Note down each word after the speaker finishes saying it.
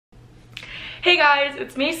Hey guys,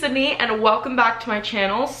 it's me, Sydney, and welcome back to my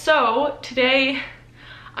channel. So today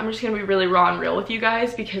I'm just gonna be really raw and real with you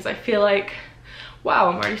guys because I feel like, wow,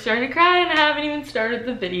 I'm already starting to cry and I haven't even started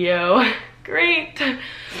the video. Great.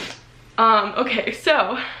 Okay,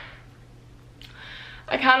 so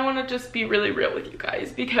I kind of want to just be really real with you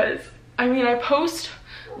guys because I mean, I post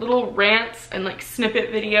little rants and like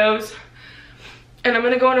snippet videos, and I'm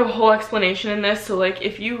gonna go into a whole explanation in this. So like,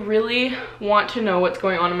 if you really want to know what's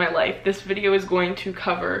going on in my life, this video is going to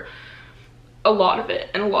cover a lot of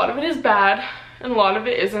it, and a lot of it is bad and a lot of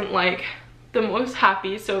it isn't like the most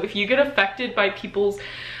happy. So if you get affected by people's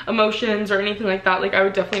emotions or anything like that, like I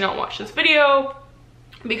would definitely not watch this video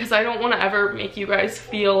because I don't want to ever make you guys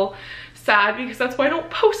feel sad, because that's why I don't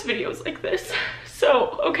post videos like this.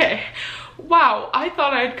 So okay, wow, I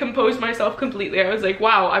thought I'd composed myself completely. I was like,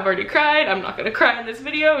 wow, I've already cried. I'm not gonna cry in this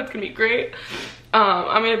video. It's gonna be great.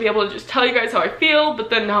 I'm gonna be able to just tell you guys how I feel,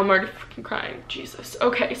 but then now I'm already freaking crying. Jesus.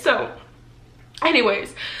 Okay, so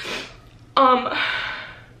anyways, for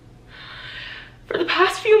the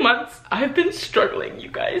past few months, I've been struggling,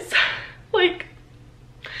 you guys. Like,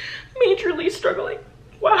 majorly struggling.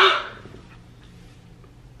 Wow.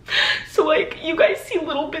 So like, you guys see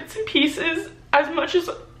little bits and pieces, as much as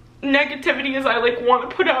negativity as I like want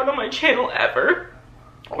to put out on my channel ever,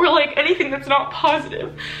 or like anything that's not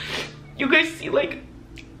positive, you guys see like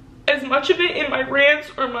as much of it in my rants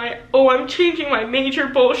or my, oh, I'm changing my major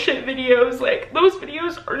bullshit videos. Like, those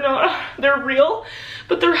videos are not, they're real,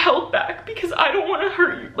 but they're held back because I don't want to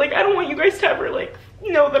hurt you. Like, I don't want you guys to ever like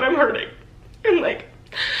know that I'm hurting, and like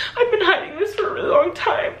I've been hiding this for a really long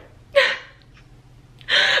time.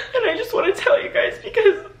 And I just want to tell you guys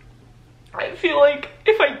because I feel like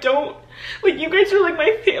if I don't, like, you guys are like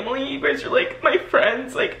my family, you guys are like my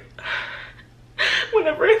friends. Like,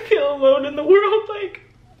 whenever I feel alone in the world, like,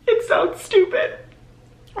 it sounds stupid,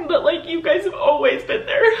 but like, you guys have always been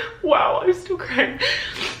there. Wow, I'm still crying.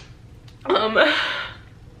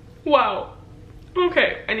 Wow.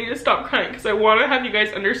 Okay, I need to stop crying because I want to have you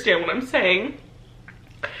guys understand what I'm saying.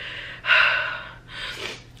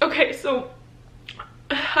 Okay, so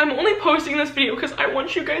I'm only posting this video because I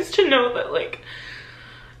want you guys to know that like,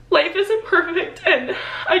 life isn't perfect, and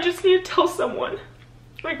I just need to tell someone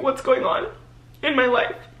like what's going on in my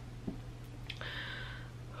life.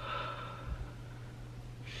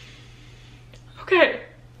 Okay,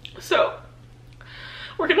 so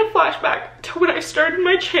we're gonna flash back to when I started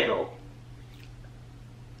my channel,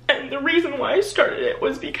 and the reason why I started it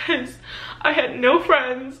was because I had no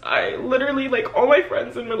friends. I literally, like, all my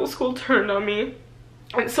friends in middle school turned on me.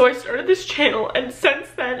 And so I started this channel, and since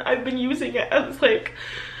then I've been using it as like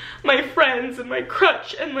my friends and my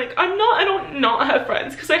crutch. And like, I don't not have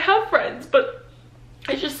friends, because I have friends, but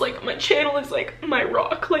I just like, my channel is like my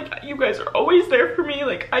rock. Like, you guys are always there for me.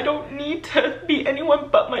 Like, I don't need to be anyone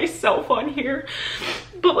but myself on here,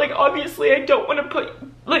 but like, obviously I don't want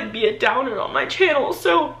to be a downer on my channel.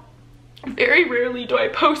 So very rarely do I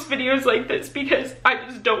post videos like this because I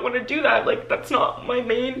just don't want to do that. Like, that's not my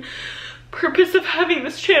main purpose of having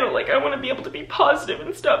this channel. Like, I want to be able to be positive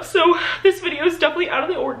and stuff. So this video is definitely out of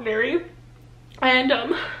the ordinary, and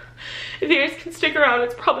if you guys can stick around,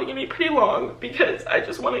 it's probably gonna be pretty long because I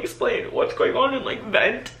just want to explain what's going on and like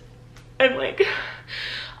vent. And like,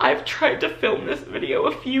 I've tried to film this video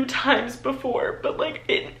a few times before, but like,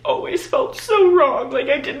 it always felt so wrong. Like,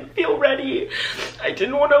 I didn't feel ready, I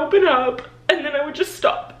didn't want to open up, and then I would just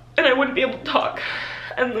stop and I wouldn't be able to talk.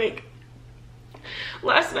 And like,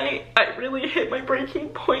 last night, I really hit my breaking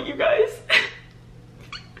point, you guys.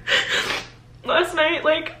 Last night,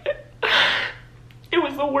 like, it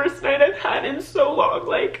was the worst night I've had in so long.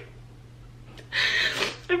 Like,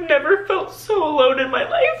 I've never felt so alone in my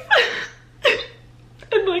life.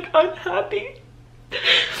 And like, unhappy.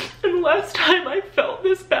 And the last time I felt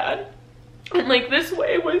this bad and like this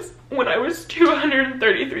way was when I was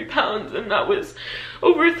 233 pounds, and that was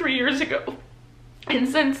over 3 years ago. And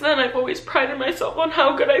since then, I've always prided myself on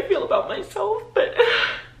how good I feel about myself, but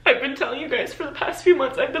I've been telling you guys for the past few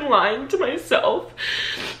months, I've been lying to myself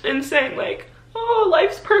and saying like, oh,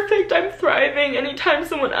 life's perfect, I'm thriving. Anytime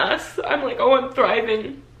someone asks, I'm like, oh, I'm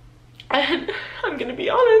thriving. And I'm gonna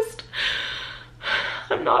be honest,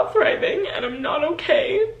 I'm not thriving and I'm not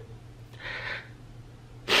okay.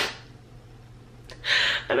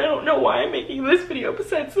 And I don't know why I'm making this video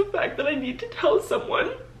besides the fact that I need to tell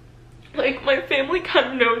someone. Like, my family kind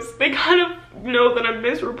of knows, they kind of know that I'm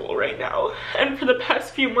miserable right now. And for the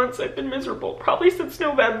past few months, I've been miserable, probably since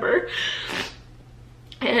November.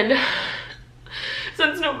 And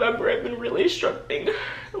since November, I've been really struggling,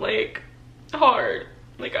 like, hard.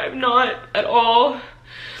 Like, I've not at all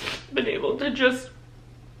been able to just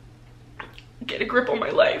get a grip on my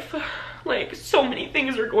life. Like, so many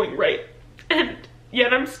things are going right, and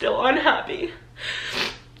yet I'm still unhappy.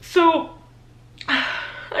 So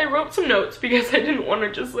I wrote some notes because I didn't want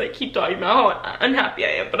to just like keep talking about how unhappy I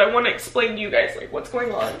am, but I want to explain to you guys like what's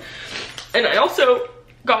going on. And I also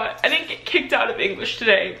I didn't get kicked out of English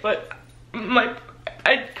today, but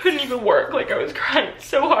I couldn't even work. Like, I was crying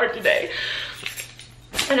so hard today.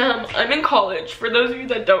 And I'm in college. For those of you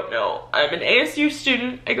that don't know, I'm an ASU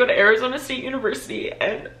student. I go to Arizona State University,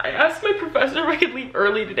 and I asked my professor if I could leave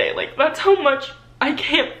early today. Like, that's how much I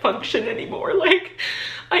can't function anymore. Like,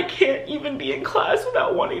 I can't even be in class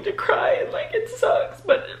without wanting to cry, and like, it sucks.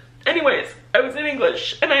 But anyways, I was in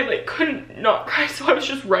English and I like couldn't not cry, so I was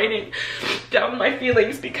just writing down my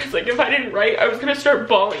feelings because like if I didn't write, I was gonna start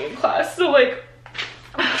bawling in class. So like,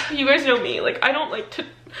 you guys know me, like I don't like to,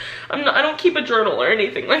 I don't keep a journal or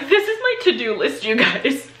anything. Like, this is my to-do list, you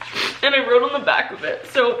guys, and I wrote on the back of it.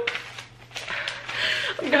 So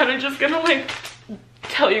I'm kind of just gonna like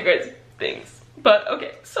tell you guys things. But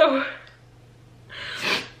okay, so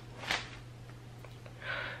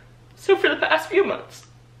for the past few months,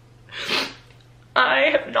 I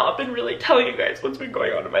have not been really telling you guys what's been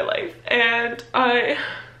going on in my life, and I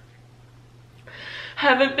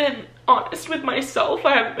haven't been honest with myself.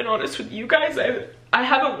 I haven't been honest with you guys. I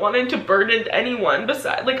haven't wanted to burden anyone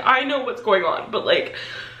besides, like, I know what's going on, but like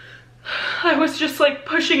I was just like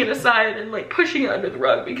pushing it aside and like pushing it under the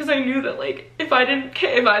rug because I knew that like if I didn't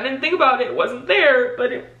think about it, it wasn't there,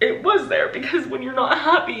 but it was there, because when you're not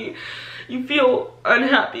happy, you feel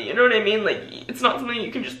unhappy, you know what I mean? Like, it's not something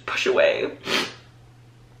you can just push away,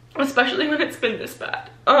 especially when it's been this bad.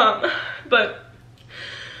 But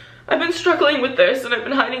I've been struggling with this, and I've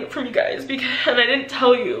been hiding it from you guys, and I didn't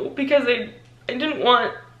tell you because I didn't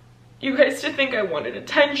want you guys to think I wanted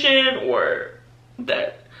attention, or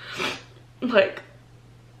that like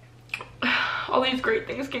all these great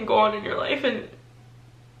things can go on in your life. And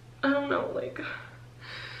I don't know, like,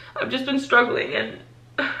 I've just been struggling, and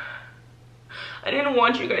I didn't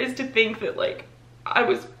want you guys to think that like I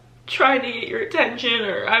was trying to get your attention,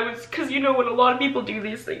 or I was, because you know when a lot of people do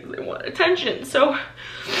these things, they want attention. So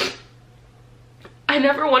I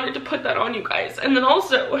never wanted to put that on you guys. And then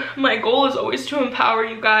also, my goal is always to empower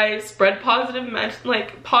you guys, spread positive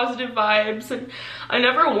vibes, and I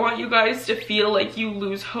never want you guys to feel like you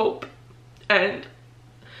lose hope. And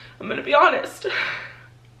I'm gonna be honest,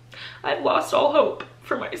 I've lost all hope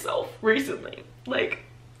for myself recently. Like,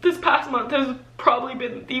 this past month has probably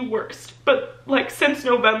been the worst, but like since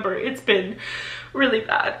November, it's been really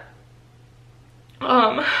bad.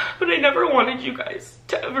 But I never wanted you guys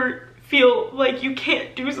to ever feel like you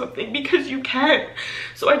can't do something, because you can.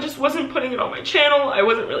 So I just wasn't putting it on my channel. I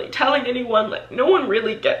wasn't really telling anyone. Like, no one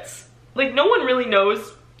really gets, like, no one really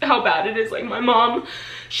knows how bad it is. Like, my mom,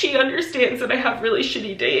 she understands that I have really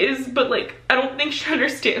shitty days, but like I don't think she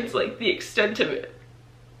understands like the extent of it.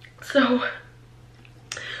 So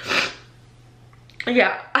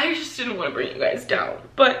yeah, I just didn't want to bring you guys down,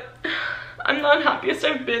 but I'm the unhappiest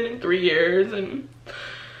I've been in 3 years, and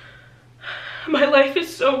my life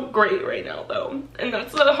is so great right now though, and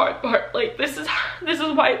that's the hard part. Like, this is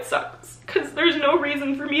why it sucks, because there's no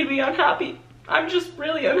reason for me to be unhappy. I'm just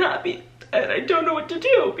really unhappy, and I don't know what to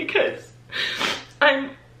do, because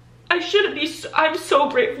I'm so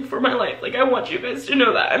grateful for my life. Like, I want you guys to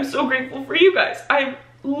know that. I'm so grateful for you guys. I'm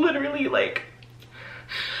literally like,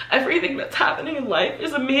 everything that's happening in life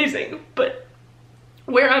is amazing, but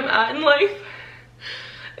where I'm at in life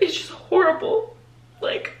is just horrible.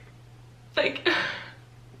 Like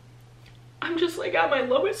I'm just like at my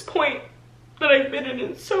lowest point that I've been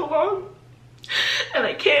in so long, and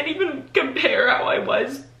I can't even compare how I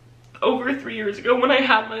was over 3 years ago when I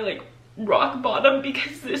had my like rock bottom,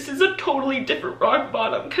 because this is a totally different rock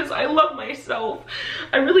bottom, because I love myself.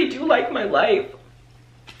 I really do like my life.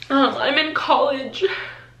 I'm in college.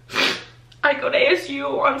 I go to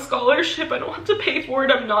ASU on scholarship. I don't have to pay for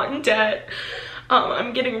it. I'm not in debt.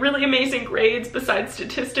 I'm getting really amazing grades besides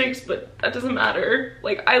statistics, but that doesn't matter.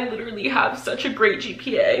 Like, I literally have such a great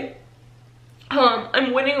GPA.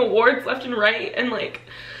 I'm winning awards left and right, and like,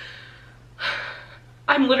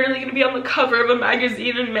 I'm literally gonna be on the cover of a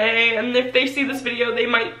magazine in May, and if they see this video, they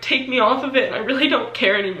might take me off of it, and I really don't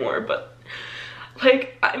care anymore. But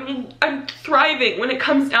like, I'm thriving when it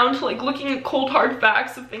comes down to like looking at cold hard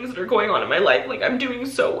facts of things that are going on in my life. Like, I'm doing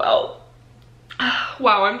so well.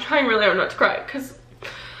 Wow, I'm trying really hard not to cry, because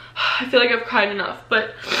I feel like I've cried enough.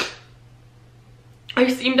 But I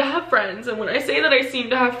seem to have friends, and when I say that I seem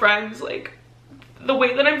to have friends, like, the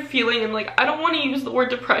way that I'm feeling, and like I don't want to use the word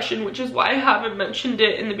depression, which is why I haven't mentioned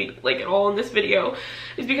it in the like at all in this video,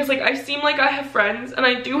 is because like I seem like I have friends, and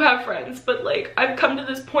I do have friends, but like I've come to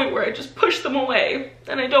this point where I just push them away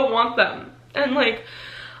and I don't want them. And like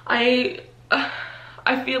I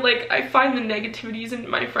feel like I find the negativities in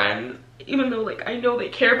my friends, even though like I know they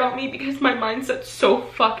care about me, because my mindset's so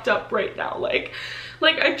fucked up right now. Like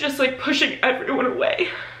I'm just like pushing everyone away,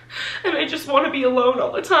 and I just want to be alone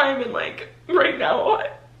all the time. And like right now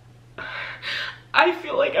I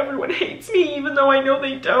feel like everyone hates me, even though I know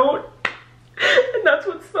they don't. And that's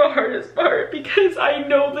what's the hardest part, because I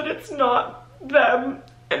know that it's not them,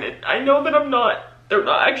 and I know that they're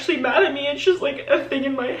not actually mad at me. It's just like a thing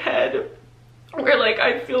in my head where like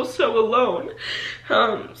I feel so alone.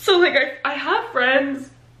 So like I have friends.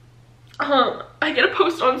 I get to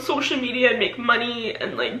post on social media and make money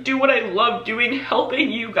and like do what I love doing,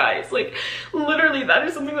 helping you guys. Like literally that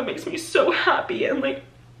is something that makes me so happy. And like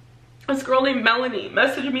this girl named Melanie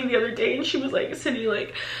messaged me the other day, and she was like, Sidney,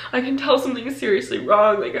 like I can tell something is seriously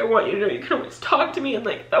wrong, like I want you to know you can always talk to me. And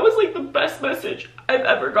like that was like the best message I've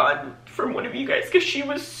ever gotten from one of you guys, because she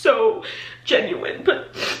was so genuine.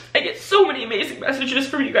 But I get so many amazing messages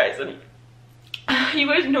from you guys, and you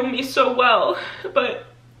guys know me so well. But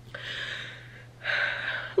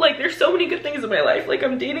like there's so many good things in my life. Like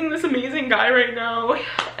I'm dating this amazing guy right now,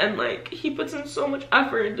 and like he puts in so much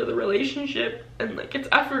effort into the relationship, and like it's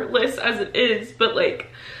effortless as it is, but like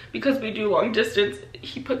because we do long distance,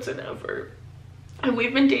 he puts in effort. And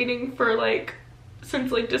we've been dating for like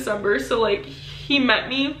since like December. So like he met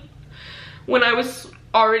me when I was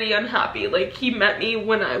already unhappy. Like he met me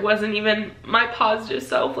when I wasn't even my positive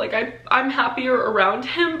self. Like I'm happier around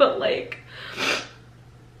him, but like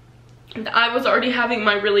I was already having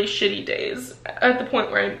my really shitty days at the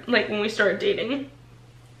point where like when we started dating.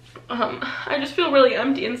 I just feel really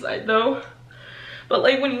empty inside though. But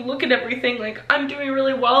like when you look at everything, like I'm doing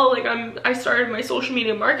really well. Like I started my social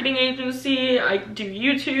media marketing agency, I do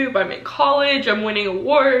YouTube, I'm in college, I'm winning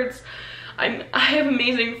awards, I have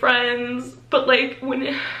amazing friends. But like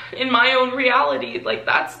when in my own reality, like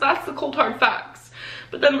that's the cold hard facts.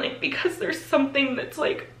 But then like because there's something that's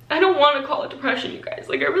like, I don't want to call it depression, you guys.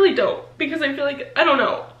 Like I really don't, because I feel like, I don't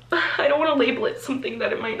know, I don't want to label it something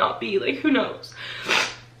that it might not be. Like who knows.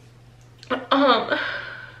 But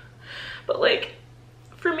like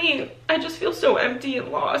for me, I just feel so empty and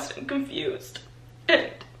lost and confused,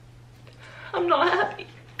 and I'm not happy.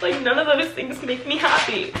 Like none of those things make me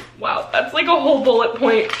happy. Wow, that's like a whole bullet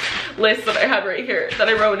point list that I have right here that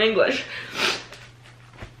I wrote in English.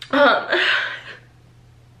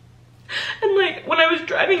 And like when I was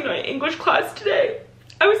driving to my English class today,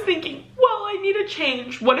 I was thinking, well, I need a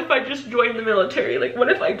change. What if I just joined the military? Like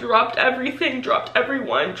what if I dropped everything, dropped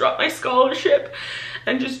everyone, dropped my scholarship,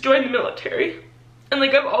 and just joined the military? And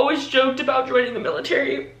like I've always joked about joining the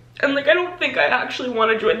military, and like I don't think I actually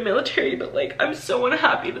want to join the military, but like I'm so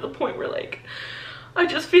unhappy to the point where like I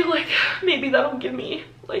just feel like maybe that'll give me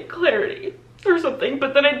like clarity or something.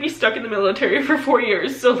 But then I'd be stuck in the military for 4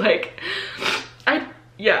 years, so like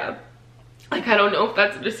yeah, like I don't know if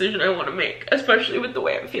that's a decision I want to make, especially with the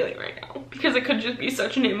way I'm feeling right now, because it could just be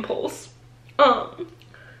such an impulse. But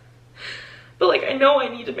like I know I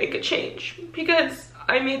need to make a change, because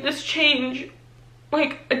I made this change,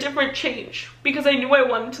 like a different change, because I knew I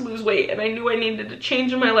wanted to lose weight, and I knew I needed a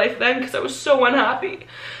change in my life then, because I was so unhappy.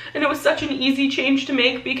 And it was such an easy change to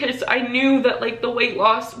make, because I knew that like the weight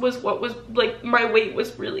loss was what was like, my weight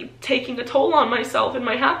was really taking a toll on myself and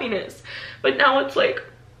my happiness. But now it's like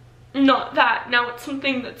not that. Now it's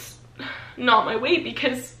something that's not my weight,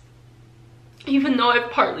 because even though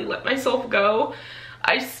I've partly let myself go,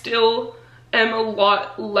 I still am a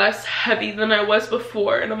lot less heavy than I was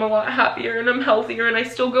before, and I'm a lot happier, and I'm healthier, and I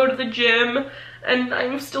still go to the gym, and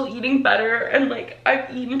I'm still eating better, and like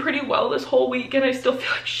I've eaten pretty well this whole week, and I still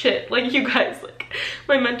feel like shit. Like you guys, like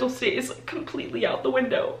my mental state is like completely out the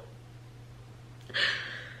window.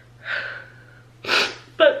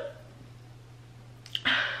 But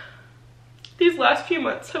these last few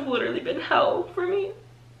months have literally been hell for me,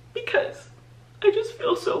 because I just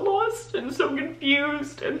feel so lost and so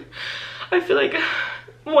confused, and I feel like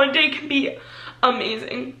one day can be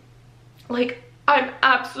amazing. Like I'm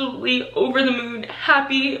absolutely over the moon,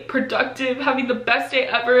 happy, productive, having the best day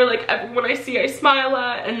ever. Like everyone I see I smile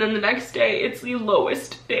at, and then the next day it's the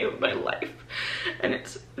lowest day of my life, and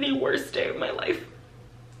it's the worst day of my life,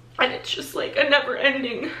 and it's just like a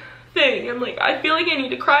never-ending thing. And like I feel like I need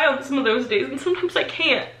to cry on some of those days, and sometimes I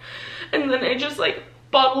can't, and then I just like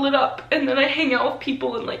bottle it up, and then I hang out with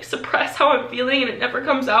people and like suppress how I'm feeling, and it never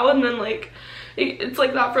comes out. And then like it's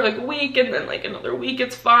like that for like a week, and then like another week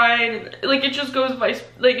it's fine, and like it just goes like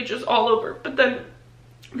it's just all over. But then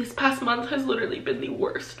this past month has literally been the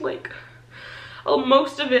worst. Like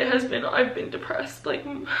most of it has been, I've been depressed. Like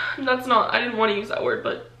that's not, I didn't want to use that word,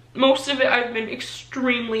 but most of it I've been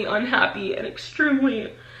extremely unhappy and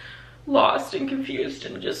extremely lost and confused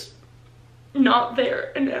and just not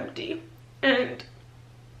there and empty. And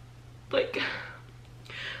like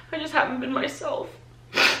I just haven't been myself.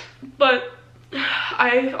 But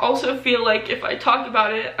I also feel like if I talk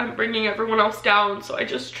about it, I'm bringing everyone else down, so I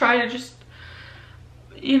just try to just,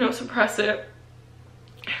 you know, suppress it.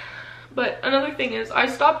 But another thing is, I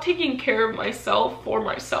stopped taking care of myself for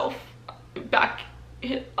myself back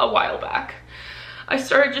a while back. I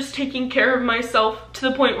started just taking care of myself to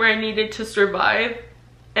the point where I needed to survive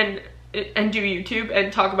and do YouTube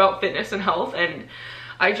and talk about fitness and health, and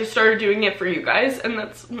I just started doing it for you guys. And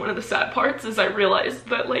that's one of the sad parts, is I realized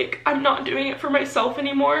that like I'm not doing it for myself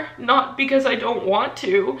anymore, not because I don't want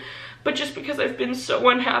to, but just because I've been so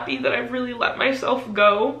unhappy that I've really let myself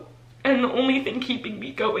go, and the only thing keeping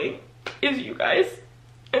me going is you guys.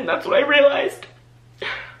 And that's what I realized.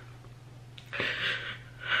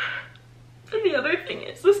 And the other thing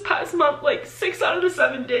is, this past month, like 6 out of the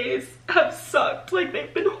 7 days have sucked. Like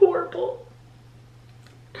they've been horrible.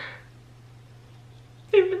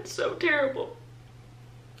 They've been so terrible.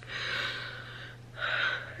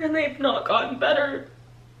 And they've not gotten better.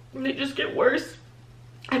 They just get worse.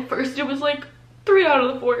 At first it was like 3 out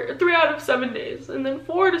of 7 days, and then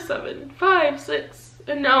 4 to 7, 5, 6,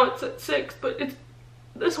 and now it's at 6, but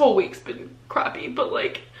this whole week's been crappy. But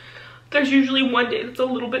like there's usually one day that's a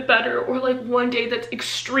little bit better, or like one day that's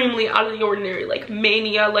extremely out of the ordinary, like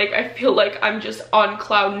mania. Like I feel like I'm just on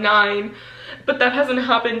cloud 9, but that hasn't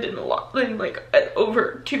happened in like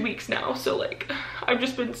over 2 weeks now. So like I've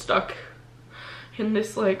just been stuck in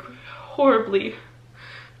this like horribly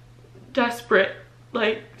desperate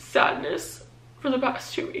like sadness for the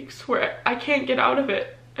past 2 weeks, where I can't get out of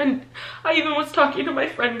it. And I even was talking to my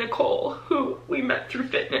friend Nicole, who we met through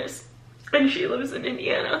fitness, and she lives in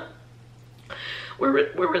Indiana.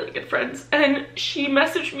 We're really good friends, and she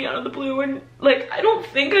messaged me out of the blue, and like I don't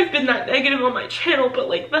think I've been that negative on my channel, but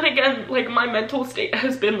like then again, like my mental state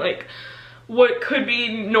has been like what could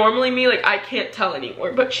be normally me. Like I can't tell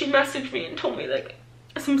anymore. But she messaged me and told me like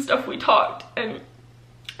some stuff we talked, and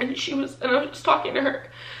I was just talking to her,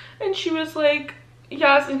 and she was like,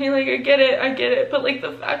 yeah, Sidney, like I get it, but like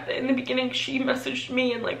the fact that in the beginning she messaged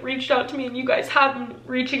me and like reached out to me, and you guys have been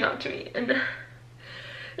reaching out to me, and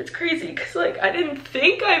it's crazy because like I didn't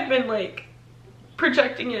think I've been like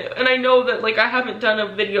projecting it, and I know that like I haven't done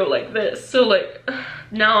a video like this, so like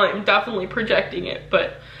now I'm definitely projecting it.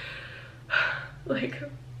 But like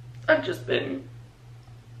I've just been,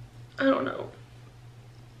 I don't know.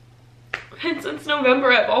 And since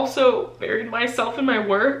November, I've also buried myself in my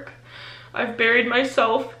work. I've buried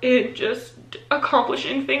myself in just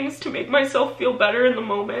accomplishing things to make myself feel better in the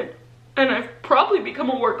moment. And I've probably become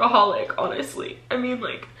a workaholic, honestly. I mean,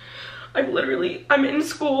 like, I'm in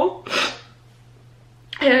school,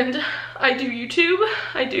 and I do YouTube,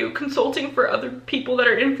 I do consulting for other people that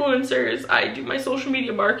are influencers, I do my social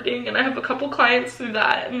media marketing, and I have a couple clients through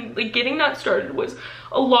that, and like getting that started was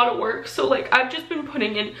a lot of work. So like I've just been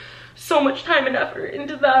putting in so much time and effort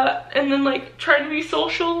into that, and then like trying to be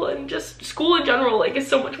social, and just school in general like is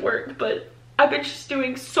so much work. But I've been just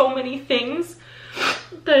doing so many things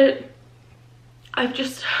that I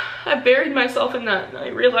buried myself in that. And I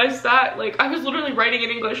realized that like I was literally writing in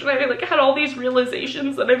English, and I like had all these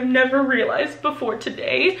realizations that I've never realized before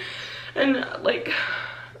today. And like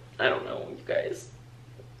I don't know, you guys.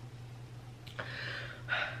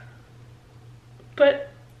 But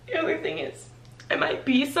the other thing is, I might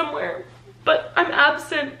be somewhere, but I'm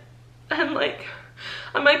absent. And like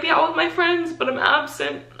I might be out with my friends, but I'm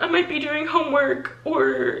absent. I might be doing homework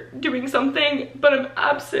or doing something, but I'm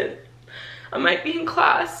absent. I might be in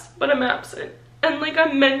class, but I'm absent. And like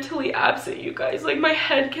I'm mentally absent, you guys. Like my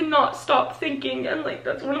head cannot stop thinking, and like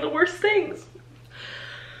that's one of the worst things,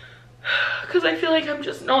 because I feel like I'm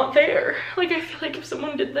just not there. Like I feel like if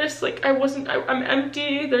someone did this, like I'm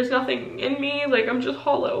empty, there's nothing in me, like I'm just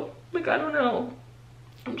hollow. Like I don't know,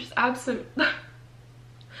 I'm just absent.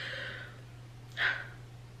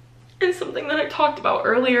 And something that I talked about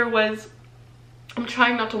earlier was, I'm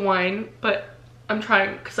trying not to whine, but I'm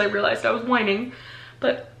trying, because I realized I was whining.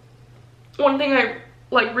 But one thing I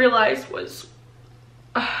like realized was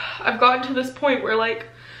I've gotten to this point where like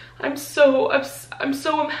I'm so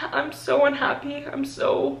unhappy. I'm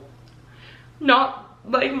so not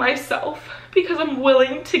like myself, because I'm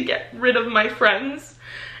willing to get rid of my friends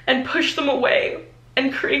and push them away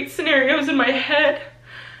and create scenarios in my head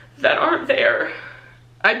that aren't there.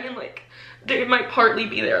 I mean, like, they might partly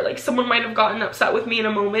be there. Like, someone might have gotten upset with me in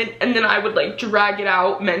a moment, and then I would like drag it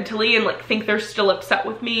out mentally and like think they're still upset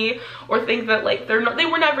with me, or think that like they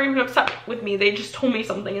were never even upset with me, they just told me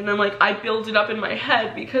something, and then like I build it up in my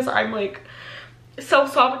head because I'm like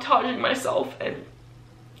self-sabotaging myself, and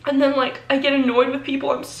then like I get annoyed with people.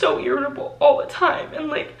 I'm so irritable all the time, and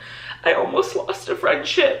like I almost lost a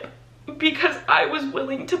friendship because I was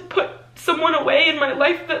willing to put someone away in my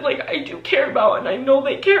life that like I do care about, and I know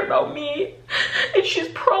they care about me, and she's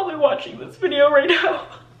probably watching this video right now.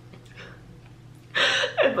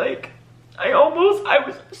 And like I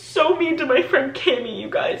was so mean to my friend Cammie, you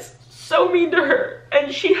guys, so mean to her,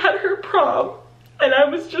 and she had her prom and I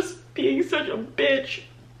was just being such a bitch,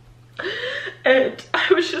 and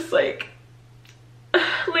I was just like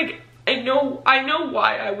I know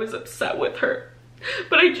why I was upset with her,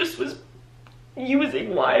 but I just was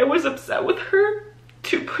using why I was upset with her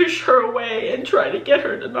to push her away and try to get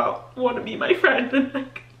her to not want to be my friend. And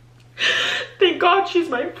like, thank God she's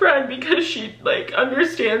my friend, because she like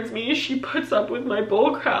understands me. She puts up with my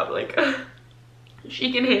bull crap. Like,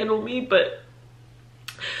 she can handle me, but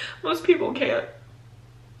most people can't.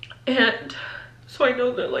 And so I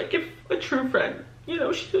know that like if a true friend, you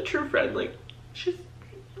know, she's a true friend, like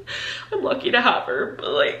I'm lucky to have her,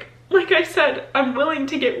 but like I said, I'm willing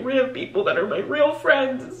to get rid of people that are my real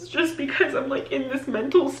friends. It's just because I'm like in this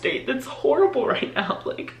mental state that's horrible right now.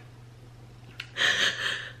 Like,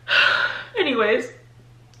 anyways,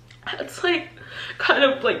 that's like kind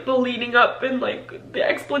of like the leading up and like the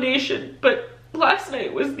explanation. But last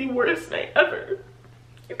night was the worst night ever,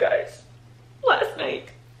 you guys. Last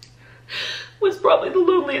night was probably the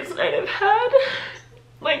loneliest night I've had.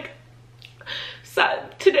 Like,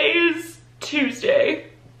 sad. Today is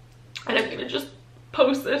Tuesday, and I'm gonna just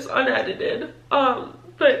post this unedited.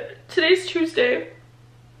 But today's Tuesday,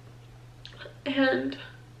 and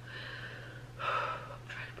I'm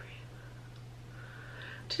trying to breathe.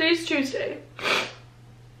 Today's Tuesday,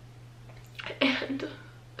 and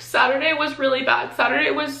Saturday was really bad.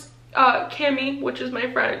 Saturday was Cammie, which is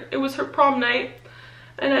my friend. It was her prom night,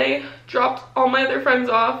 and I dropped all my other friends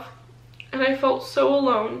off, and I felt so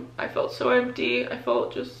alone. I felt so empty. I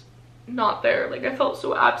felt just not there. Like, I felt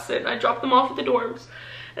so absent. I dropped them off at the dorms,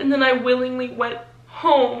 and then I willingly went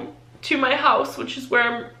home to my house, which is where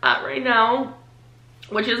I'm at right now,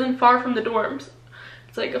 which isn't far from the dorms.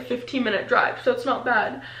 It's like a 15-minute drive, so it's not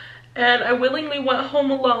bad. And I willingly went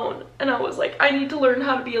home alone, and I was like, I need to learn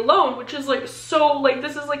how to be alone, which is like so, like,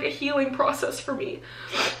 this is like a healing process for me.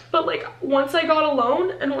 But like, once I got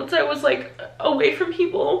alone and once I was like away from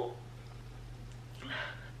people,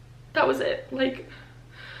 that was it. Like,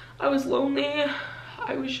 I was lonely.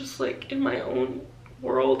 I was just like in my own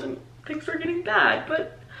world, and things were getting bad.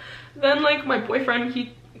 But then like my boyfriend,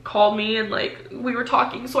 he called me, and like we were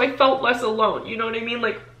talking, so I felt less alone, you know what I mean?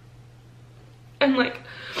 Like, and like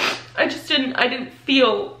I didn't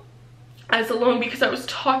feel as alone because I was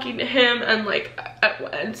talking to him, and like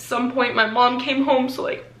at some point my mom came home, so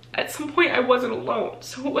like at some point I wasn't alone,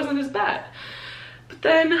 so it wasn't as bad. But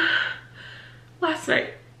then last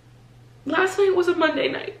night was a Monday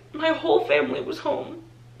night. My whole family was home.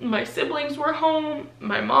 My siblings were home,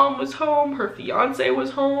 my mom was home, her fiance was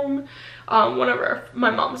home. One of my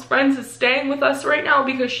mom's friends is staying with us right now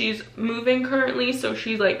because she's moving currently, so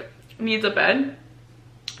she like needs a bed,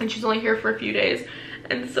 and she's only here for a few days.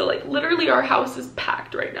 And so like literally our house is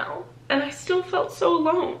packed right now, and I still felt so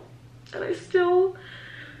alone, and I still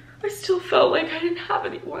felt like I didn't have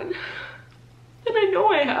anyone. And I know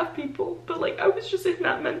I have people, but like I was just in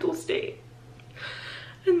that mental state.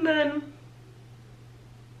 And then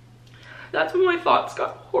that's when my thoughts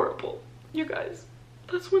got horrible, you guys.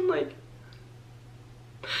 That's when I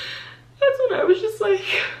was just like,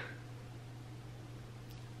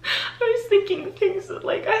 I was thinking things that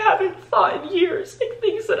like I haven't thought in years, like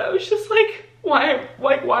things that I was just like, why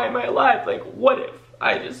am I alive? Like, what if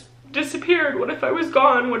I just disappeared? What if I was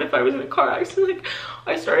gone? What if I was in a car accident? Like,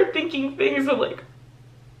 I started thinking things of like,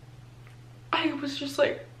 I was just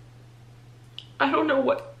like, I don't know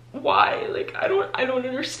why, like I don't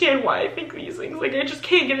understand why I think these things. Like, I just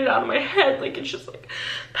can't get it out of my head. Like, it's just like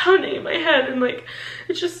pounding in my head, and like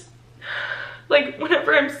it's just like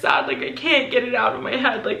whenever I'm sad, like I can't get it out of my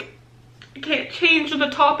head. Like, I can't change the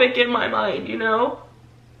topic in my mind, you know?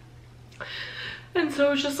 And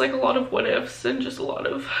so it's just like a lot of what ifs and just a lot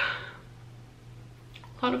of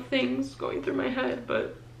things going through my head.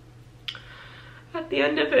 But at the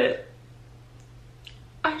end of it,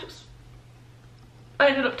 I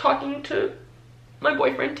ended up talking to my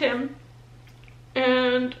boyfriend Tim,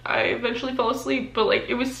 and I eventually fell asleep, but like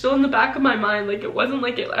it was still in the back of my mind. Like it wasn't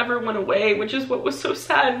like it ever went away, which is what was so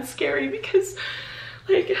sad and scary, because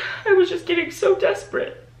like I was just getting so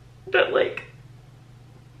desperate that like,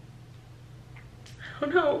 I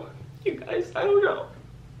don't know, you guys, I don't know.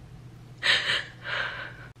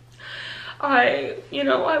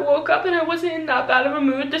 I woke up and I wasn't in that bad of a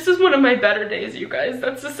mood. This is one of my better days, you guys.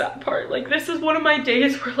 That's the sad part. Like, this is one of my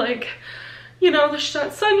days where, like, you know, the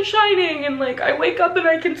sun's shining and, like, I wake up and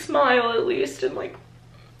I can smile at least. And, like,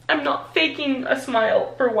 I'm not faking a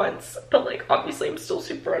smile for once. But, like, obviously I'm still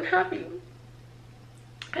super unhappy.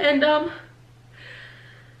 And,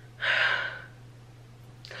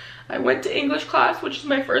 I went to English class, which is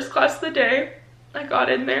my first class of the day. I got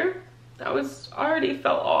in there. I already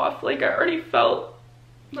felt off. Like, I already felt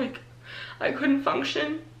like I couldn't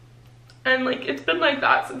function. And like, it's been like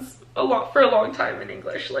that for a long time in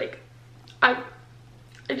English. Like,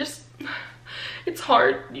 it's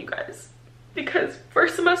hard, you guys, because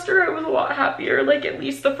first semester I was a lot happier, like at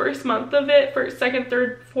least the first month of it, first, second,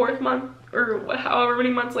 third, fourth month, or however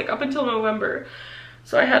many months, like up until November.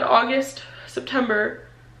 So I had August, September,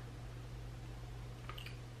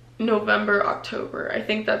 November, October. I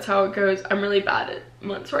think that's how it goes. I'm really bad at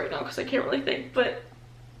months right now because I can't really think, but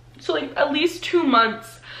so like at least 2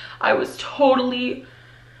 months I was totally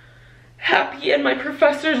happy, and my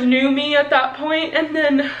professors knew me at that point. And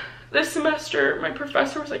then this semester my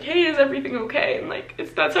professor was like, hey, is everything okay? And like,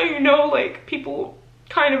 that's how you know, like, people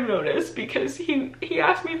kind of notice, because he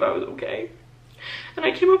asked me if I was okay, and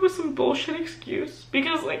I came up with some bullshit excuse,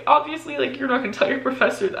 because like obviously like you're not gonna tell your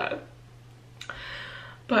professor that.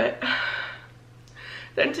 But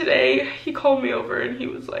then today he called me over and he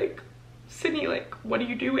was like, Sidney, like, what are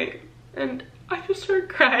you doing? And I just started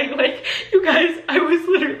crying. Like, you guys, I was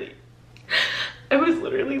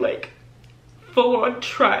literally like full on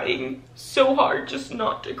trying so hard just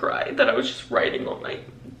not to cry that I was just writing on my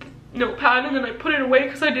notepad, and then I put it away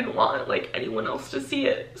because I didn't want like anyone else to see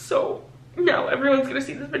it. So now everyone's gonna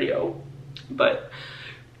see this video, but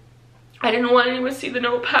I didn't want anyone to see the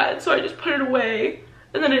notepad, so I just put it away.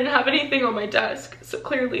 And then I didn't have anything on my desk, so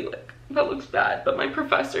clearly, like, that looks bad. But my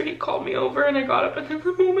professor, he called me over and I got up, and then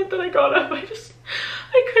the moment that I got up, I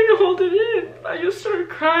couldn't hold it in. I just started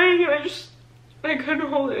crying, and I couldn't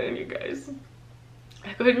hold it in, you guys.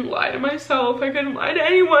 I couldn't lie to myself. I couldn't lie to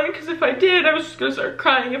anyone, because if I did, I was just gonna start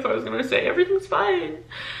crying if I was gonna say everything's fine.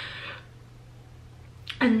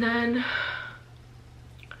 And then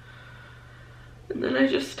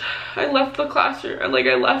I left the classroom. Like,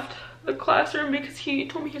 I left the classroom because he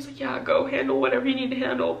told me, he was like, yeah, go handle whatever you need to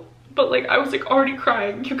handle. But like, I was like already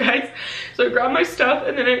crying, you guys. So I grabbed my stuff,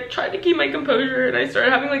 and then I tried to keep my composure, and I started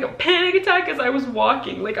having like a panic attack as I was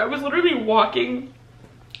walking. Like, I was literally walking,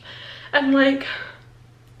 and like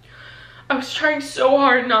I was trying so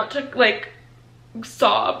hard not to like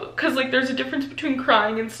sob, because like there's a difference between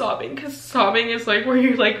crying and sobbing, because sobbing is like where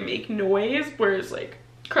you like make noise, whereas like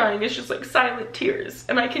crying is just like silent tears,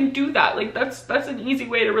 and I can do that. Like, that's an easy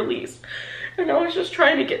way to release. And I was just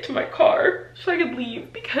trying to get to my car so I could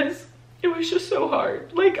leave, because it was just so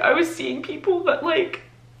hard. Like, I was seeing people that like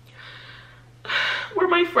were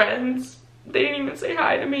my friends. They didn't even say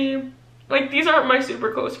hi to me. Like, these aren't my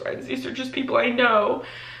super close friends, these are just people I know,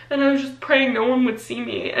 and I was just praying no one would see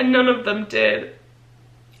me, and none of them did.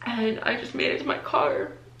 And I just made it to my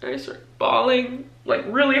car, and I started bawling like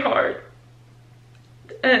really hard.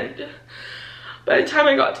 And by the time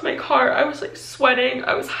I got to my car, I was like sweating,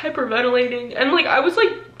 I was hyperventilating, and like I was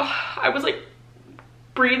like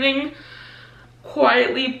breathing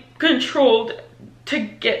quietly, controlled to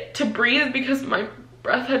get to breathe, because my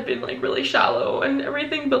breath had been like really shallow and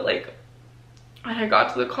everything. But like, when I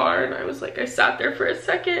got to the car, and I sat there for a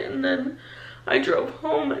second, and then I drove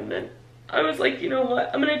home, and then I was like, you know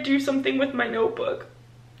what, I'm gonna do something with my notebook.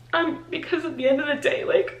 Because at the end of the day,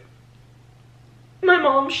 like, my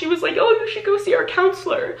mom, she was like, oh, you should go see our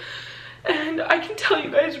counselor. And I can tell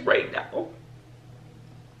you guys right now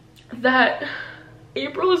that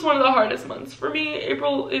April is one of the hardest months for me.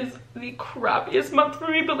 April is the crappiest month for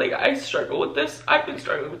me, but like, I struggle with this. I've been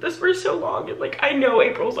struggling with this for so long, and like, I know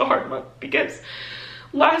April's a hard month, because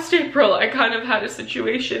last April I kind of had a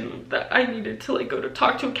situation that I needed to like go to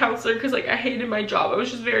talk to a counselor, because like I hated my job. I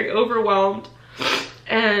was just very overwhelmed,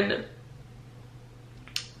 and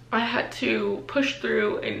I had to push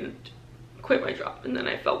through and quit my job, and then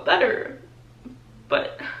I felt better.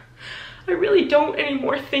 But I really don't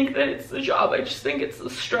anymore think that it's the job. I just think it's the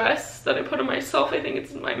stress that I put on myself. I think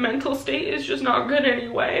it's my mental state is just not good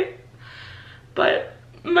anyway. But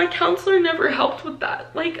my counselor never helped with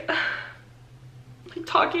that. Like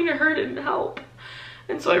talking to her didn't help.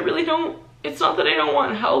 And so I really don't it's not that I don't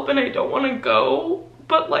want help and I don't want to go,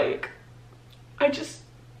 but like,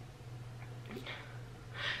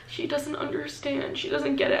 she doesn't understand. She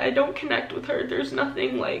doesn't get it. I don't connect with her. There's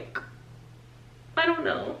nothing like, I don't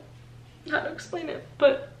know how to explain it,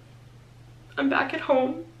 but I'm back at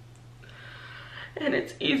home and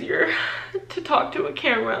it's easier to talk to a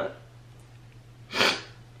camera.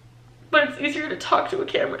 But it's easier to talk to a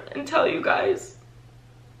camera and tell you guys.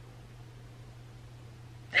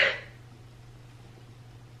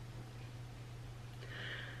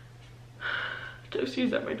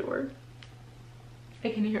 Josie's at my door. I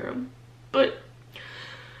can hear him. But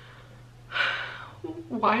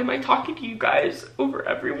why am I talking to you guys over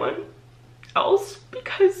everyone else?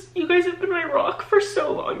 Because you guys have been my rock for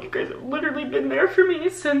so long. You guys have literally been there for me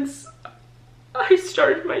since I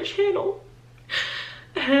started my channel.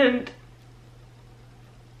 And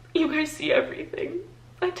you guys see everything.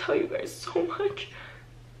 I tell you guys so much.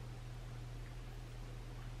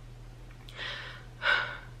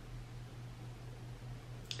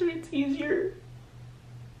 And it's easier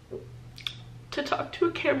to talk to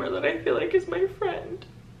a camera that I feel like is my friend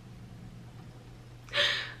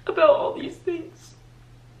about all these things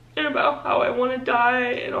and about how I want to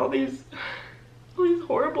die and all these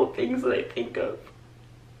horrible things that I think of,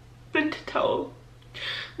 than to tell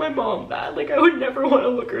my mom that. Like, I would never want to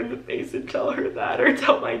look her in the face and tell her that, or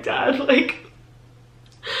tell my dad. Like,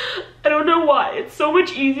 I don't know why. It's so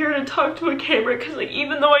much easier to talk to a camera, because like,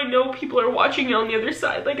 even though I know people are watching me on the other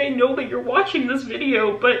side, like I know that you're watching this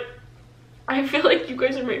video, but I feel like you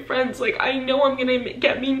guys are my friends. Like, I know I'm gonna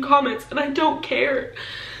get mean comments and I don't care,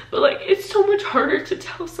 but like, it's so much harder to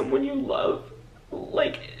tell someone you love,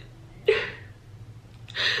 like,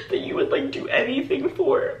 that you would like do anything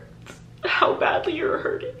for, how badly you're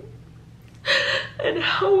hurting and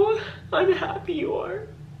how unhappy you are.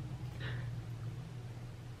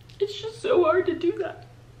 It's just so hard to do that.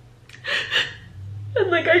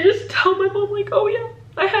 And like, I just tell my mom like, oh yeah,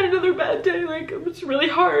 I had another bad day, like it was really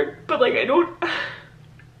hard, but like I don't,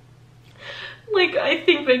 like I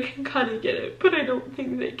think they can kind of get it, but I don't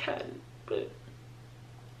think they can. But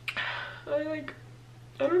I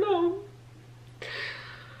don't know.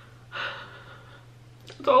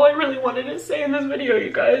 That's all I really wanted to say in this video,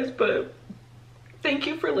 you guys, but thank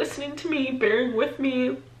you for listening to me, bearing with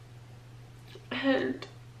me, and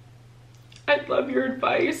I'd love your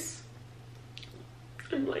advice.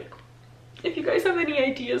 And like, if you guys have any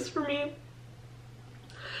ideas for me,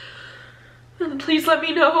 then please let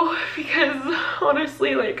me know, because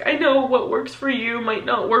honestly, like, I know what works for you might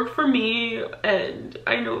not work for me, and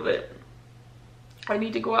I know that I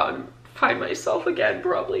need to go out and find myself again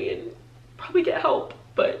probably, and probably get help.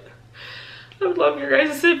 But I would love your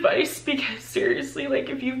guys' advice, because seriously, like,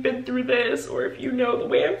 if you've been through this, or if you know the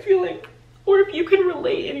way I'm feeling, or if you can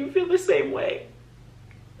relate and you feel the same way,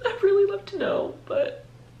 I'd really love to know. But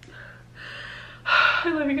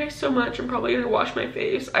I love you guys so much. I'm probably gonna wash my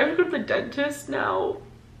face. I have to go to the dentist now,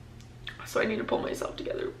 so I need to pull myself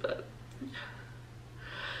together. But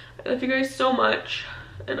I love you guys so much,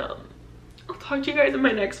 and I'll talk to you guys in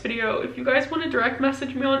my next video. If you guys want to direct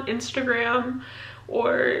message me on Instagram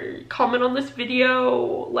or comment on this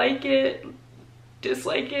video, like it,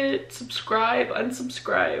 dislike it, subscribe,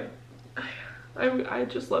 unsubscribe. I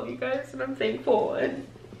just love you guys, and I'm thankful, and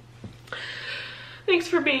thanks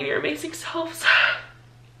for being your amazing selves.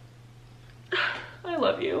 I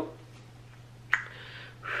love you.